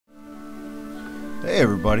Hey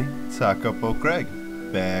everybody, it's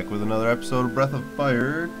Hotcupocraig, back with another episode of Breath of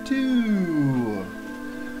Fire 2.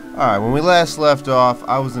 Alright, when we last left off,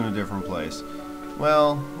 I was in a different place.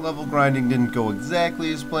 Well, level grinding didn't go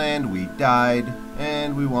exactly as planned, we died,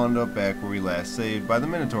 and we wound up back where we last saved by the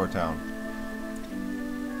Minotaur town.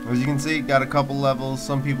 As you can see, got a couple levels,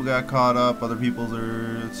 some people got caught up, other people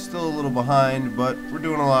are still a little behind, but we're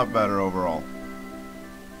doing a lot better overall.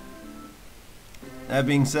 That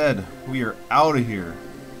being said, we are out of here.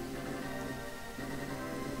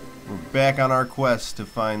 We're back on our quest to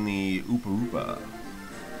find the Uparupa.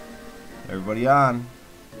 Everybody on.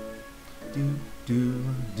 Do do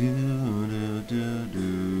do do do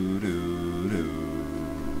do do do.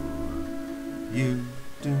 You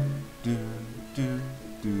do do do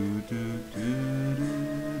do do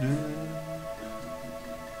do do.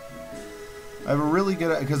 I have a really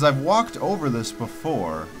good, because I've walked over this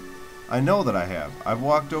before. I know that I have. I've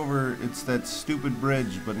walked over, it's that stupid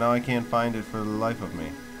bridge, but now I can't find it for the life of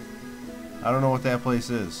me. I don't know what that place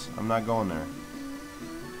is. I'm not going there.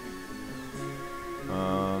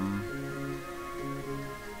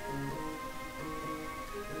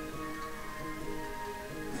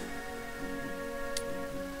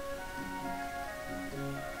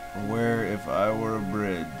 Where if I were a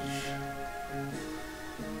bridge?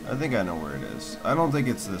 I think I know where it is. I don't think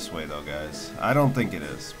it's this way though, guys. I don't think it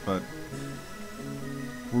is, but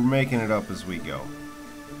we're making it up as we go.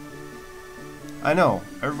 I know,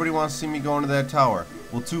 everybody wants to see me go into that tower.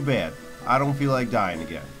 Well, too bad. I don't feel like dying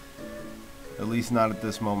again. At least not at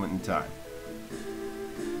this moment in time.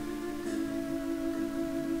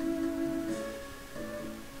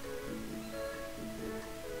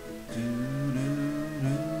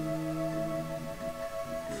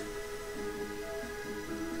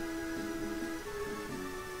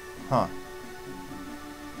 Huh.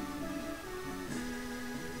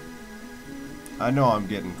 I know I'm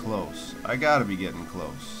getting close. I gotta be getting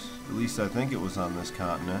close. At least I think it was on this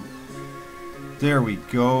continent. There we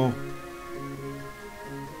go.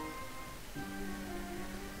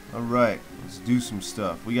 Alright, let's do some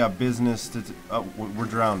stuff. We got business to... oh, we're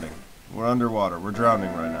drowning. We're underwater. We're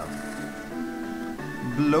drowning right now.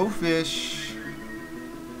 Blowfish.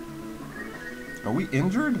 Are we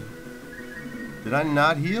injured? Did I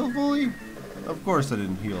not heal fully? Of course I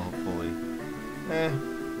didn't heal fully.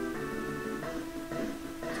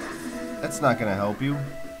 That's not gonna help you.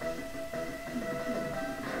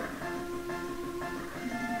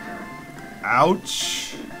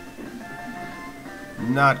 Ouch!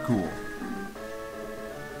 Not cool.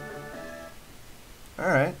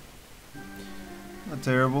 Alright. Not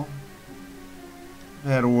terrible.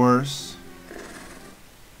 I've had worse.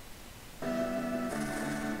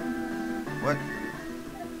 What?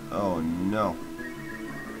 Oh no.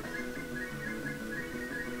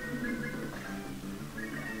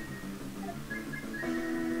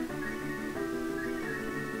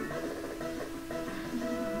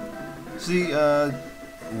 See,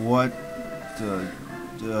 what?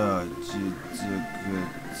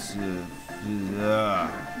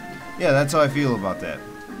 Yeah, that's how I feel about that.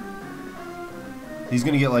 He's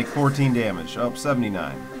gonna get like 14 damage. Oh,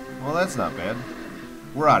 79. Well, that's not bad.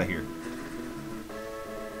 We're out of here.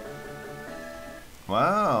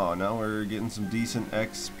 Wow, now we're getting some decent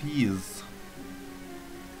XPs.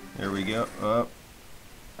 There we go. Up.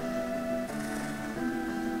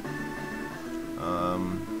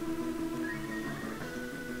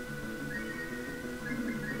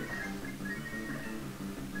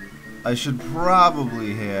 I should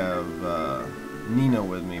probably have Nina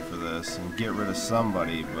with me for this and get rid of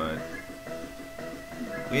somebody, but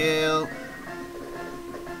well,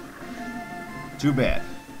 too bad.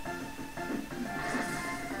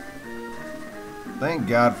 Thank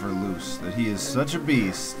God for Luce, that he is such a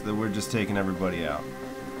beast that we're just taking everybody out.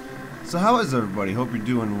 So how is everybody? Hope you're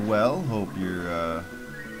doing well. Hope your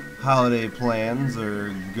holiday plans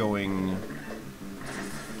are going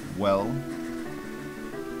well.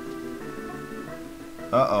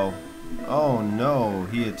 Uh-oh. Oh no,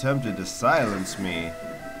 he attempted to silence me.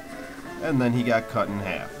 And then he got cut in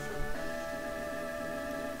half.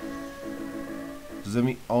 Does that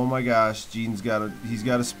mean... oh my gosh, he's got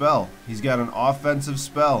a spell. He's got an offensive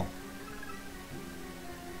spell.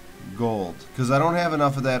 Gold. Because I don't have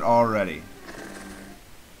enough of that already.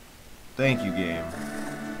 Thank you, game.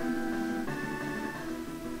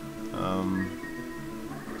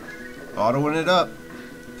 Autoing it up.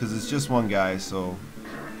 Because it's just one guy, so...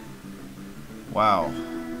 wow.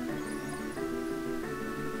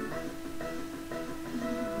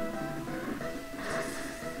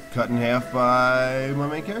 Cut in half by my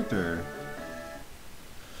main character.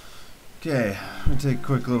 Okay, I'm gonna take a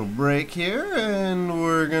quick little break here, and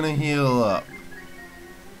we're gonna heal up.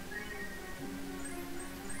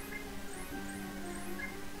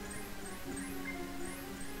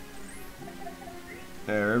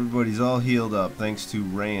 There, everybody's all healed up thanks to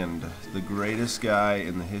Rand, the greatest guy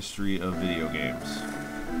in the history of video games.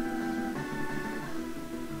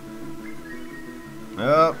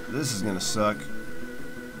 Oh, this is gonna suck.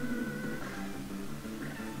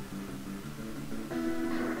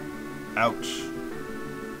 Ouch.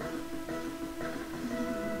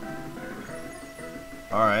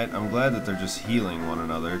 Alright, I'm glad that they're just healing one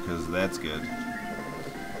another, because that's good.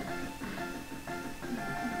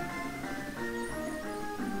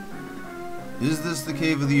 Is this the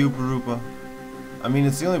cave of the Uparupa? I mean,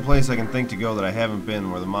 it's the only place I can think to go that I haven't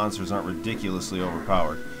been where the monsters aren't ridiculously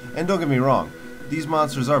overpowered. And don't get me wrong, these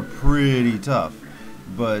monsters are pretty tough,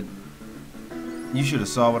 but you should have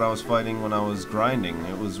saw what I was fighting when I was grinding.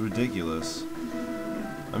 It was ridiculous.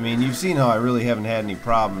 I mean, you've seen how I really haven't had any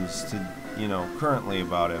problems currently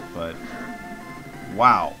about it, but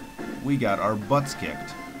wow, we got our butts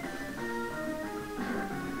kicked.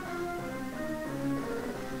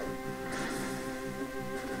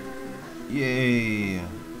 Yay.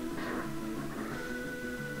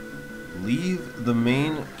 Leave the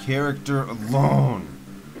main character alone.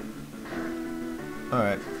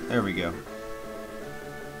 Alright, there we go.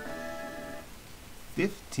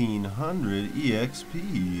 1500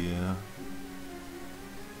 EXP.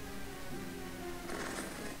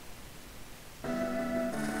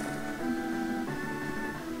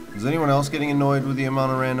 Is anyone else getting annoyed with the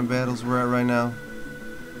amount of random battles we're at right now?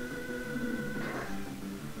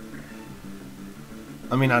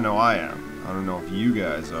 I mean, I know I am. I don't know if you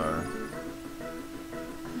guys are.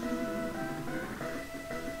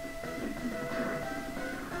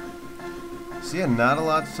 So yeah, not a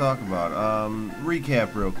lot to talk about.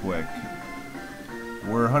 Recap real quick.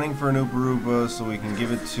 We're hunting for an Uparupa so we can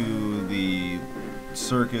give it to the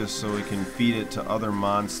circus so we can feed it to other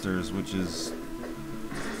monsters, which is...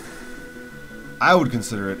 I would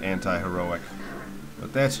consider it anti-heroic.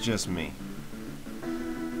 But that's just me.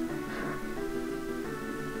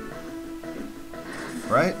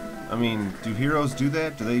 Right? I mean, do heroes do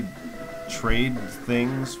that? Do they trade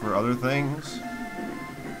things for other things?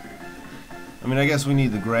 I mean, I guess we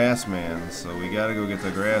need the grass man, so we gotta go get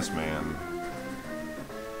the grass man.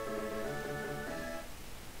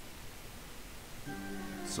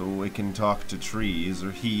 So we can talk to trees,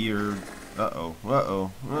 or he, or... Uh-oh,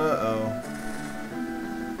 uh-oh, uh-oh.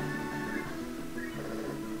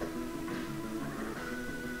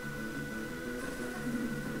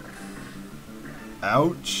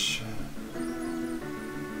 Ouch.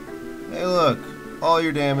 Hey look, all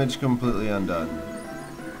your damage completely undone.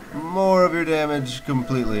 More of your damage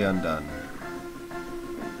completely undone.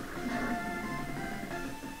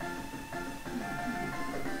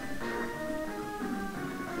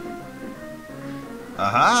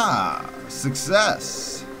 Aha!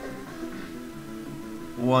 Success!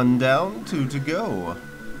 1 down, 2 to go.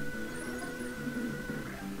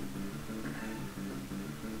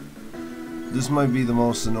 This might be the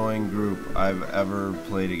most annoying group I've ever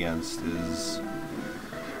played against, is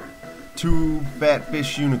 2 fat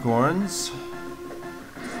fish unicorns.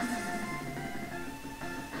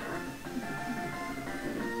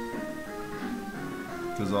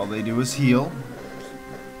 Because all they do is heal.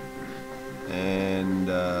 And,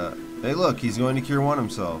 hey look, he's going to cure 1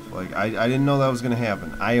 himself. Like, I didn't know that was going to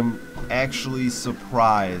happen. I am actually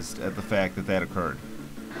surprised at the fact that that occurred.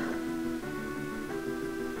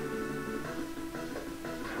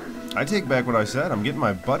 I take back what I said. I'm getting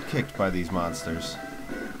my butt kicked by these monsters.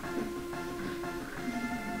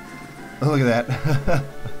 Look at that.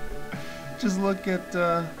 Just look at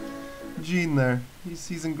Gene there.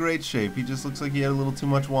 He's in great shape. He just looks like he had a little too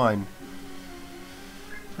much wine.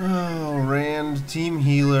 Oh, Rand, team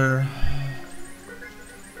healer.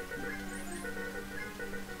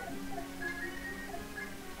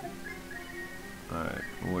 Alright,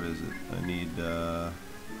 what is it? I need,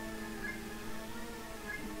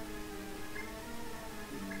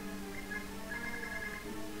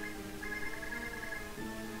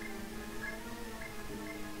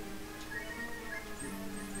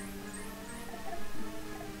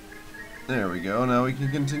 there we go, now we can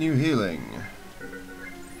continue healing.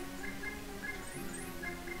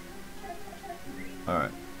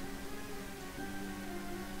 Alright.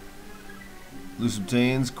 Loose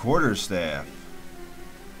obtains quarterstaff.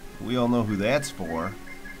 We all know who that's for.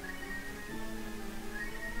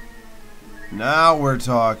 Now we're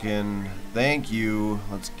talking. Thank you.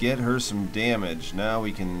 Let's get her some damage. Now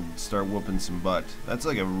we can start whooping some butt. That's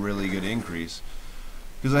like a really good increase.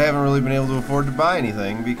 because I haven't really been able to afford to buy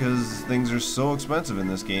anything because things are so expensive in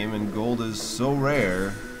this game and gold is so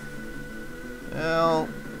rare. Well,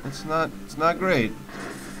 it's not great.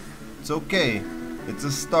 It's okay. It's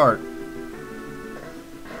a start.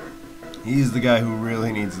 He's the guy who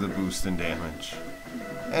really needs the boost in damage.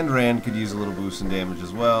 And Rand could use a little boost in damage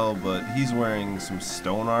as well, but he's wearing some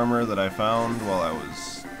stone armor that I found while I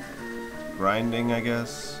was grinding, I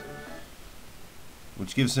guess.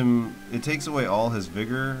 Which gives him, it takes away all his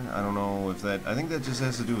vigor. I don't know if that, I think that just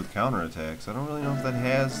has to do with counterattacks. I don't really know if that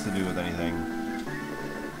has to do with anything.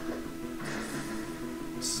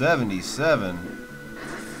 77.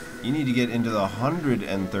 You need to get into the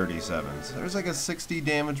 137s. There's like a 60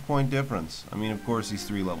 damage point difference. I mean, of course, he's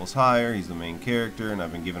 3 levels higher. He's the main character, and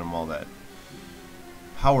I've been giving him all that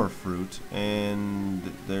power fruit. And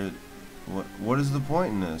there, what is the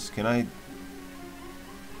point in this? Can I?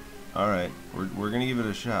 All right, we're gonna give it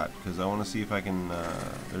a shot because I want to see if I can.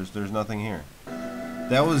 There's nothing here.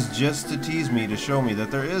 That was just to tease me, to show me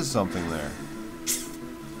that there is something there.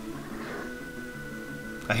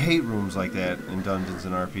 I hate rooms like that in dungeons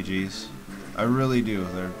and RPGs. I really do.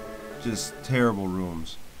 They're just terrible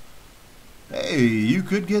rooms. Hey, you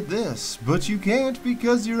could get this, but you can't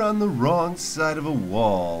because you're on the wrong side of a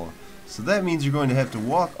wall. So that means you're going to have to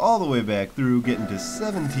walk all the way back through, get into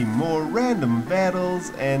 70 more random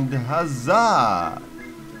battles, and huzzah!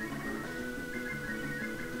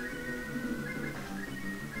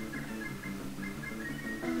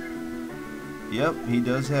 Yep, he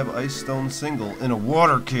does have Ice Stone Single in a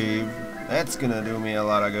water cave. That's gonna do me a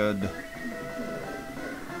lot of good.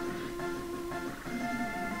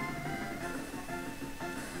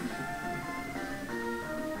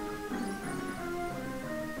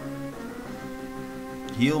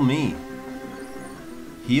 Heal me.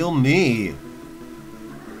 Heal me.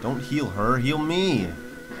 Don't heal her, heal me.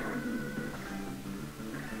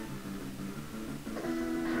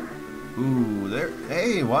 Ooh, there.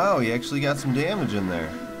 Hey, wow, he actually got some damage in there.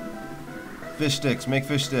 Fish sticks, make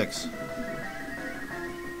fish sticks.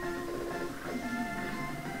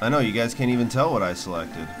 I know, you guys can't even tell what I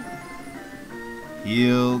selected.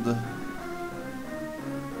 Healed.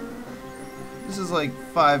 This is like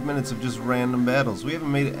 5 minutes of just random battles. We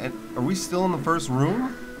haven't made it. Are we still in the first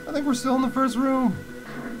room? I think we're still in the first room.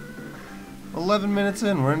 11 minutes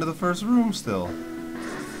in, we're into the first room still.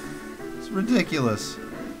 It's ridiculous.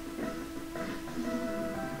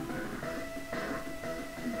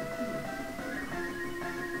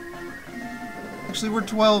 Actually, we're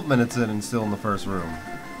 12 minutes in and still in the first room.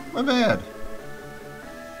 My bad.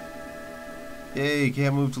 Yay,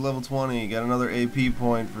 can't move to level 20. Got another AP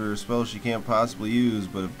point for spells she can't possibly use,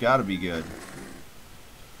 but have got to be good.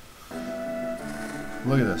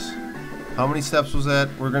 Look at this. How many steps was that?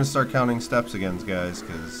 We're going to start counting steps again, guys,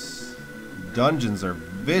 because dungeons are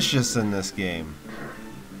vicious in this game.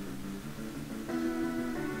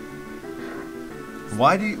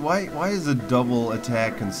 Why is a double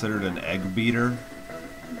attack considered an egg beater?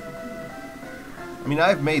 I mean,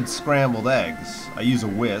 I've made scrambled eggs. I use a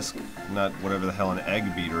whisk, not whatever the hell an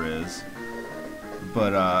egg beater is.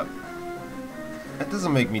 But, that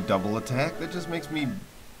doesn't make me double attack. That just makes me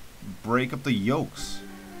break up the yolks.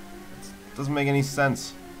 It doesn't make any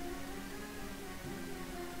sense.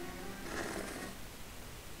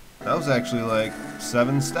 That was actually like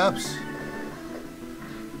 7 steps.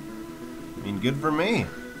 I mean, good for me.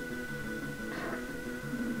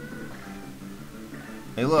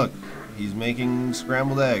 Hey, look. He's making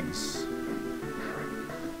scrambled eggs.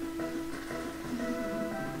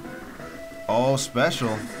 Oh,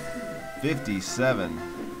 special. 57.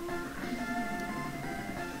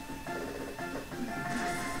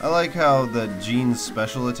 I like how the Gene's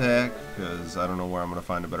special attack, because I don't know where I'm going to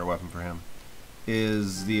find a better weapon for him,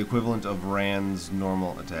 is the equivalent of Rand's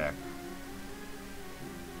normal attack.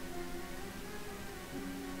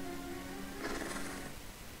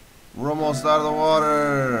 We're almost out of the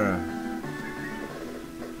water.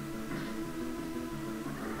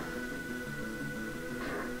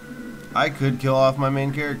 I could kill off my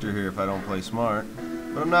main character here if I don't play smart,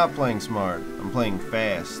 but I'm not playing smart. I'm playing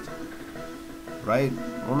fast. Right?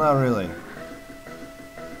 Well, not really.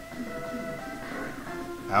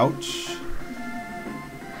 Ouch.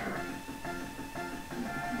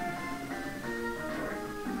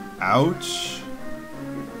 Ouch.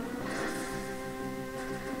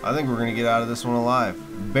 I think we're going to get out of this one alive.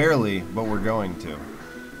 Barely, but we're going to.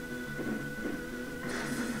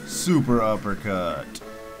 Super uppercut.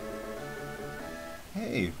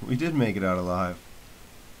 Hey, we did make it out alive.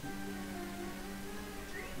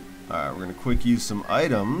 Alright, we're going to quick use some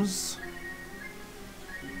items.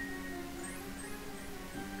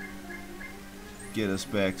 get us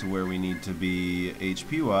back to where we need to be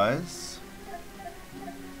HP wise.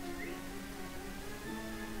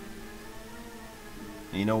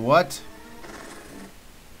 You know what?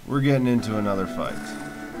 We're getting into another fight.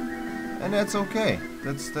 And that's okay.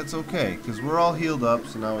 That's okay, because we're all healed up,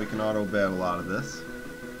 so now we can auto battle out of this.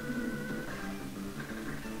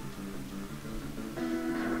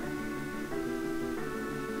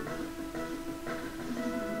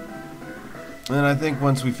 And I think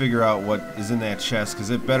once we figure out what is in that chest, because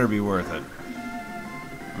it better be worth it.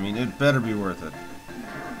 I mean, it better be worth it.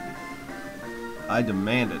 I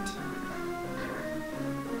demand it.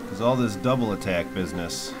 Because all this double attack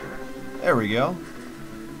business. There we go.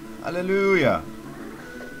 Hallelujah.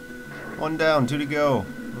 1 down, 2 to go.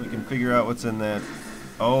 We can figure out what's in that.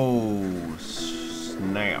 Oh,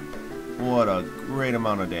 snap. What a great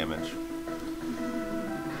amount of damage.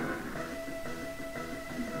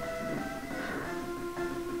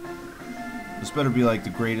 This better be like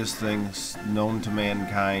the greatest things known to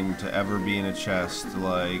mankind to ever be in a chest,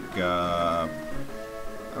 like, I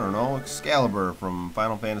don't know, Excalibur from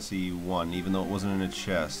Final Fantasy 1, even though it wasn't in a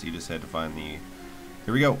chest, you just had to find the...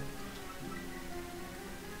 Here we go.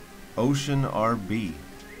 Ocean RB.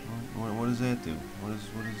 What does that do? What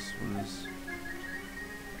is...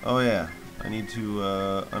 Oh yeah, I need to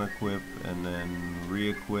unequip and then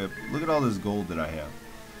re-equip. Look at all this gold that I have.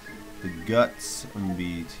 The Guts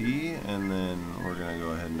BT, and then we're gonna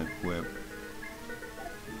go ahead and equip.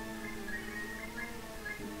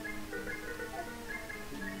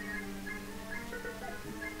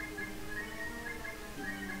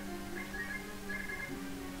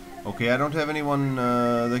 Okay, I don't have anyone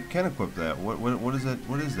that can equip that. What is that?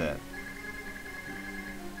 What is that?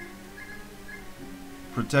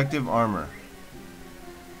 Protective armor.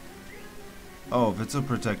 Oh, if it's a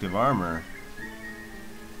protective armor.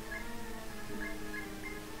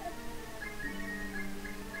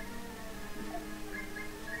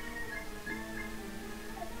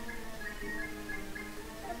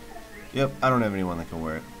 Yep, I don't have anyone that can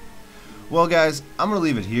wear it. Well, guys, I'm going to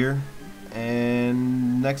leave it here.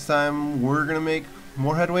 And next time, we're going to make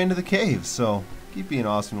more headway into the cave. So, keep being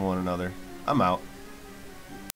awesome to one another. I'm out.